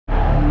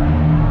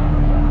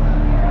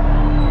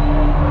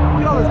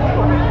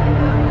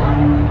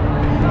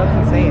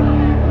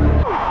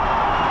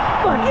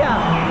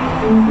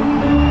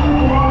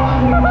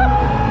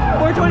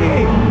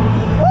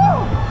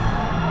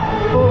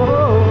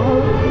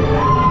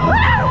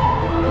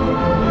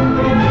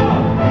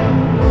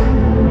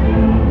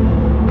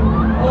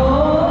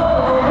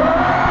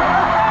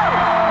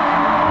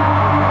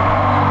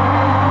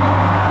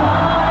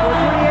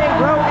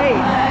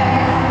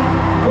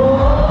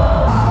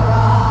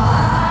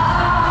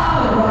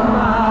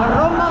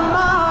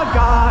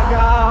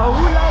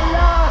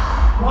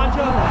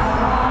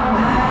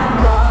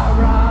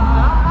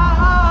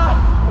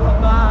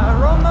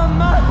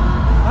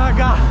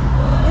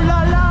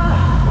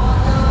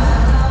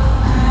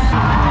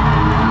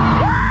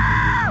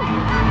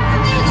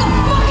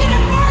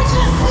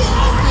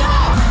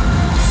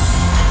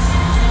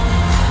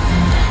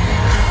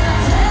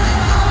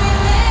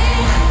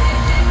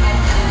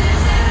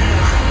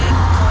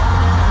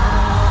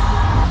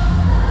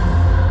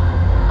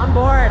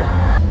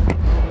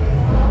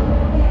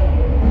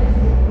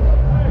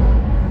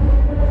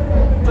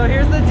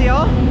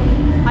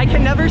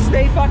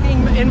Stay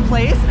fucking in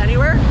place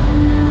anywhere.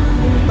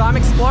 So I'm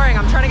exploring.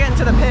 I'm trying to get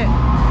into the pit.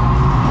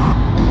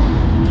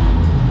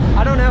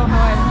 I don't know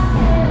how I...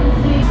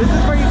 This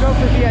is where you go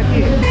for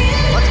VIP.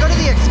 Let's go to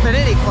the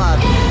Xfinity Club.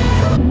 I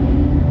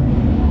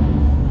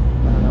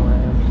don't know where I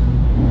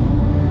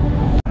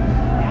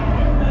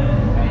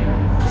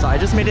am. So I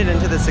just made it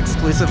into this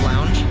exclusive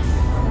lounge.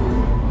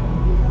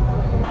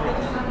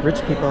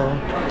 Rich people.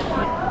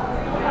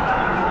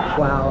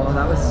 Wow,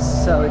 that was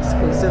so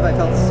exclusive. I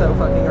felt so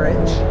fucking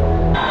rich.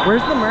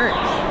 Where's the merch?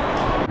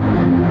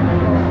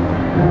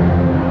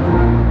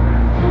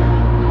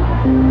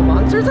 The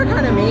monsters are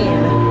kind of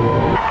mean.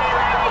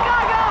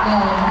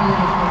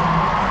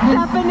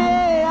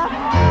 Stephanie!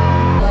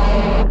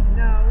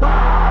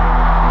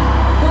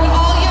 For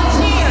all your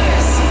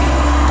cheers!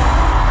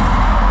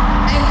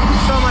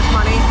 So much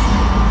money.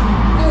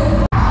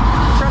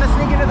 I'm trying to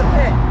sneak into the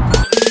pit.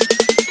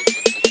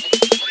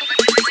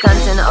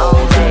 Stunting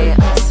all day,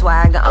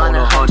 swag on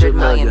 100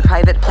 million.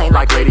 Private plane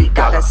like Lady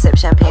Gaga, sip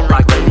champagne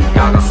like Lady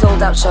Gaga.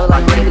 Sold out show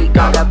like Lady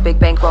Gaga, big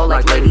bankroll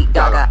like Lady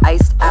Gaga.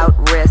 Iced out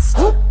wrist,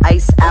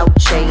 ice out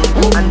chain.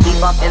 I'm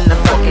deep off in the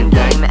fucking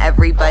game.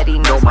 Everybody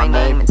knows my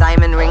name.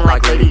 Diamond ring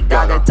like Lady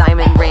Gaga,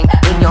 diamond ring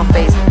in your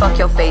face. Fuck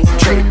your face,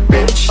 trick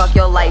bitch. Fuck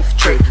your life,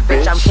 trick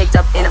bitch. I'm caked up